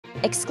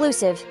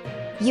Exclusive.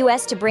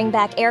 U.S. to bring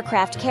back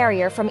aircraft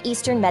carrier from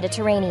Eastern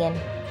Mediterranean.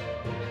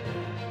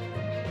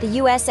 The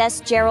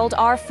USS Gerald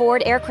R.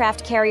 Ford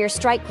aircraft carrier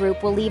strike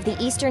group will leave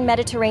the Eastern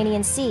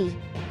Mediterranean Sea,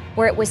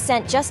 where it was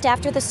sent just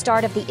after the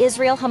start of the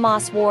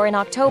Israel-Hamas war in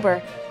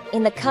October,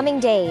 in the coming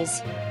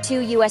days,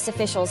 2 U.S.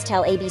 officials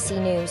tell ABC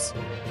News.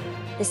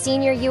 The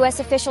senior U.S.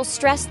 officials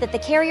stressed that the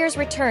carrier's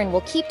return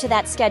will keep to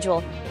that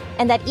schedule,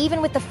 and that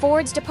even with the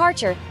Ford's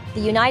departure, the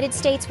United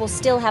States will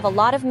still have a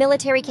lot of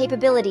military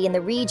capability in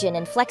the region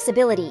and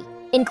flexibility,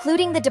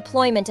 including the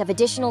deployment of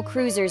additional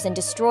cruisers and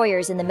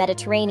destroyers in the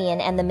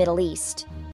Mediterranean and the Middle East.